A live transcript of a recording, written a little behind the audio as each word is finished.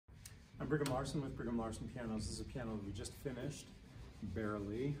I'm Brigham Larson with Brigham Larson Pianos. This is a piano that we just finished,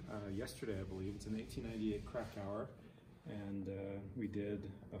 barely, yesterday I believe. It's an 1898 Krakauer, and we did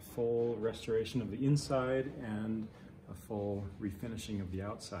a full restoration of the inside and a full refinishing of the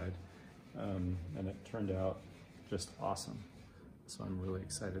outside, and it turned out just awesome. So I'm really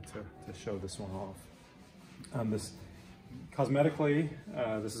excited to show this one off. This cosmetically,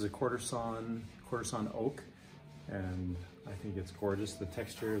 this is a quarter sawn oak, and I think it's gorgeous. The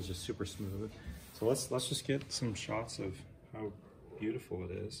texture is just super smooth. So let's just get some shots of how beautiful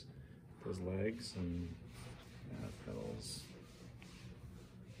it is. Those legs and pedals.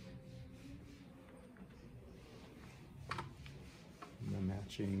 And the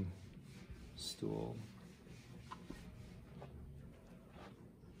matching stool.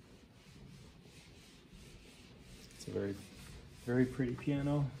 It's a very, very pretty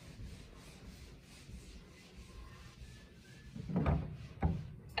piano.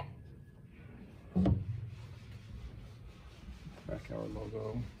 Krakauer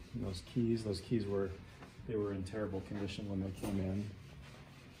logo. And those keys were in terrible condition when they came in,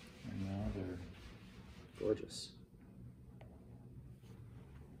 and now they're gorgeous.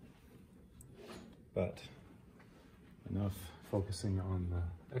 But enough focusing on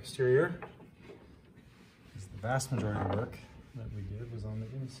the exterior, because the vast majority of work that we did was on the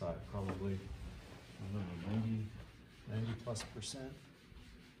inside. Probably, I don't know, 90+%,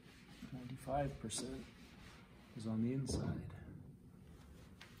 95% was on the inside.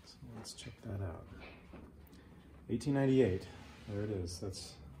 So let's check that out. 1898, there it is.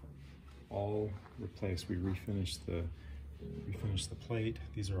 That's all replaced. We refinished the plate.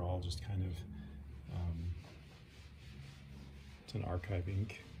 These are all just kind of, it's an archive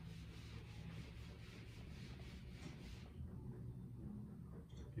ink.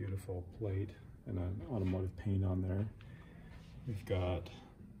 Beautiful plate and an automotive paint on there. We've got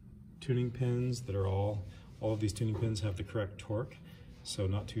tuning pins that are all of these tuning pins have the correct torque. So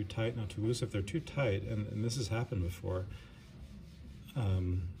not too tight, not too loose. If they're too tight, and this has happened before,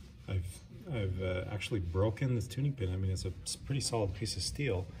 I've actually broken this tuning pin. I mean, it's a pretty solid piece of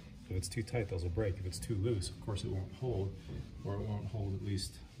steel. If it's too tight, those will break. If it's too loose, of course it won't hold, or it won't hold at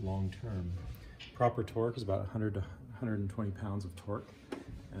least long term. Proper torque is about 100 to 120 pounds of torque.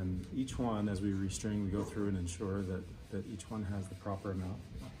 And each one, as we restring, we go through and ensure that each one has the proper amount.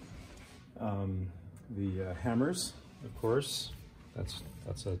 The hammers, of course,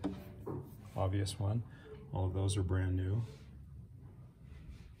 that's a obvious one. All of those are brand new.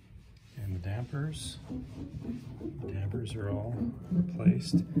 And the dampers are all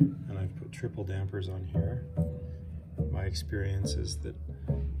replaced, and I've put triple dampers on here. My experience is that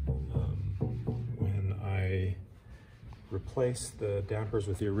when I replace the dampers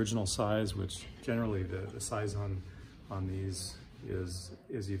with the original size, which generally the size on these is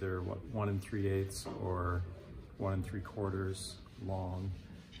either what, 1 3/8 or 1 3/4 long,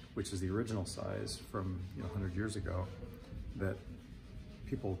 which is the original size from 100 years ago, that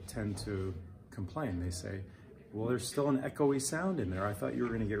people tend to complain. They say, well, there's still an echoey sound in there. I thought you were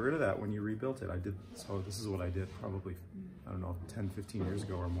going to get rid of that when you rebuilt it. I did. So this is what I did probably, I don't know, 10, 15 years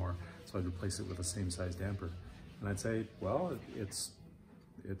ago or more. So I'd replace it with the same size damper. And I'd say, well, it's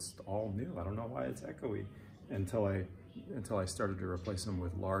all new. I don't know why it's echoey, until I started to replace them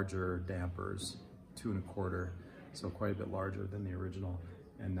with larger dampers, 2 1/4, so quite a bit larger than the original.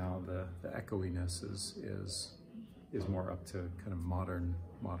 And now the echoiness is more up to kind of modern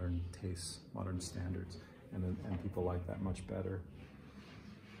tastes, modern standards, and people like that much better.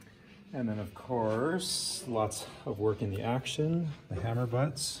 And then of course, lots of work in the action. The hammer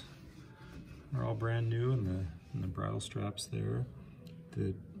butts are all brand new, and the bridle straps there.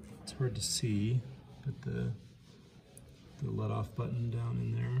 It's hard to see, but the let-off button down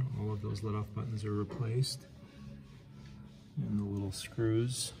in there, all of those let-off buttons are replaced. And the little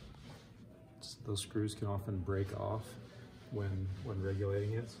screws, those screws can often break off when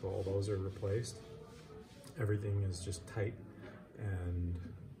regulating it, so all those are replaced. Everything is just tight and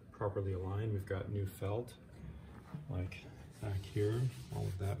properly aligned. We've got new felt, like back here. All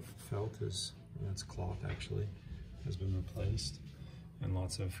of that felt that's cloth actually, has been replaced. And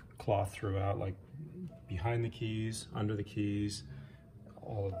lots of cloth throughout, like behind the keys, under the keys,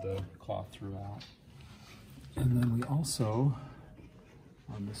 all of the cloth throughout. And then we also,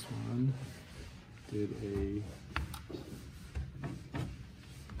 on this one, did a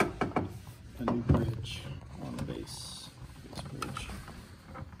new bridge on the base. This bridge.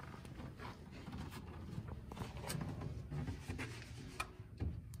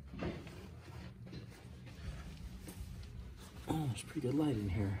 Oh, there's pretty good light in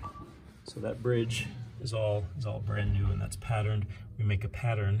here. So that bridge is all brand new, and that's patterned. We make a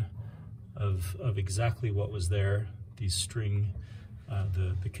pattern of exactly what was there. These string,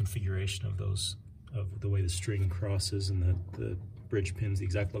 the configuration of those, of the way the string crosses and the bridge pins, the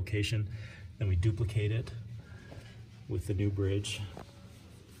exact location. Then we duplicate it with the new bridge.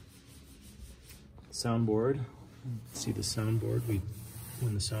 Soundboard, see the soundboard,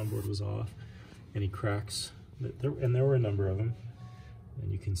 when the soundboard was off, any cracks, and there were a number of them.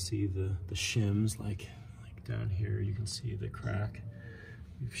 And you can see the shims, like down here, you can see the crack.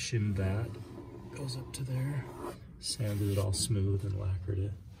 We've shimmed that, goes up to there, sanded it all smooth and lacquered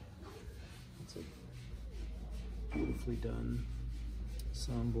it. It's a beautifully done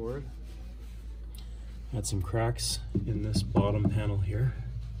soundboard. Had some cracks in this bottom panel here.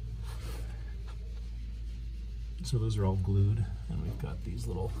 So those are all glued, and we've got these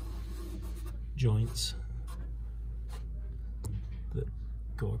little joints that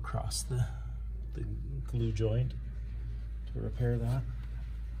go across the glue joint to repair that.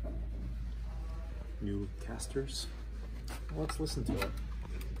 New casters. Let's listen to it.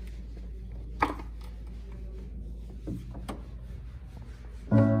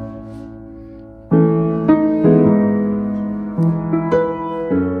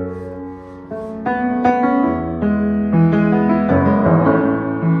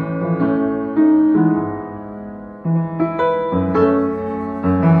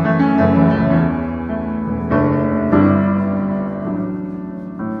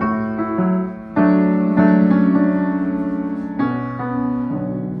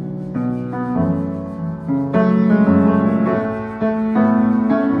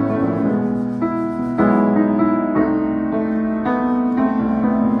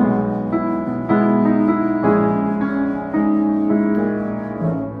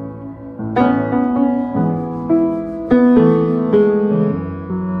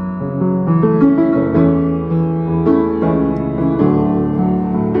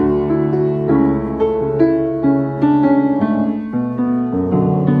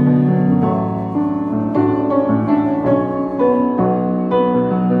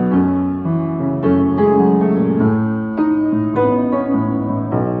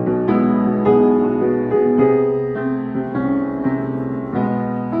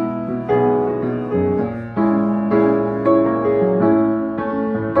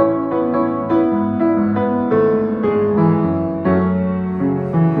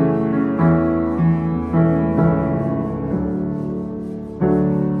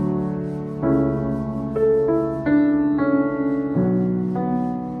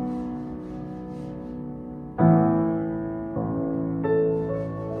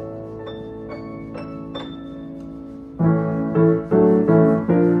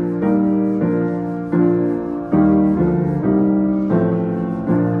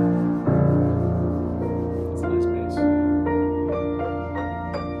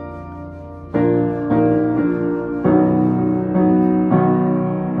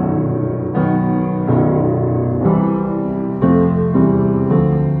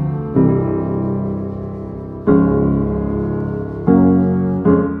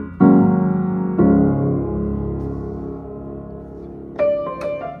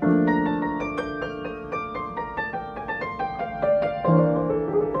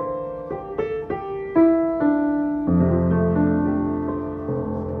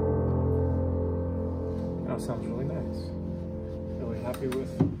 Sounds really nice. Really happy with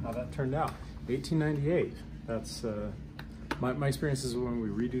how that turned out. 1898. That's my experience is when we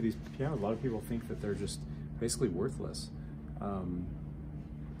redo these pianos, a lot of people think that they're just basically worthless, and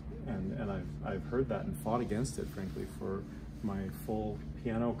I've heard that and fought against it, frankly, for my full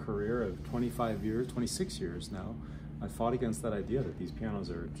piano career of 25 years, 26 years now. I fought against that idea that these pianos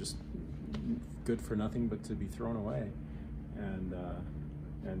are just good for nothing but to be thrown away, and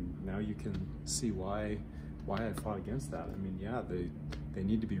now you can see why I fought against that. I mean, yeah, they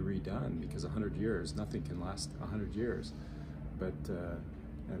need to be redone, because 100 years, nothing can last 100 years. But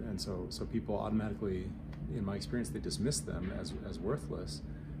and so people automatically, in my experience, they dismiss them as worthless,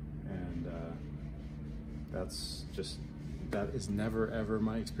 and that is never ever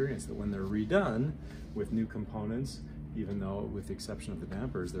my experience. That when they're redone with new components, even though with the exception of the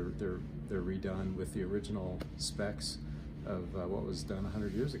dampers, they're redone with the original specs of what was done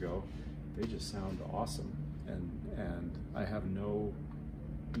 100 years ago, they just sound awesome. And I have no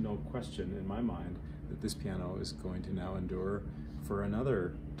question in my mind that this piano is going to now endure for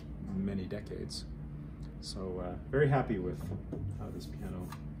another many decades. So very happy with how this piano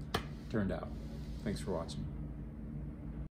turned out. Thanks for watching.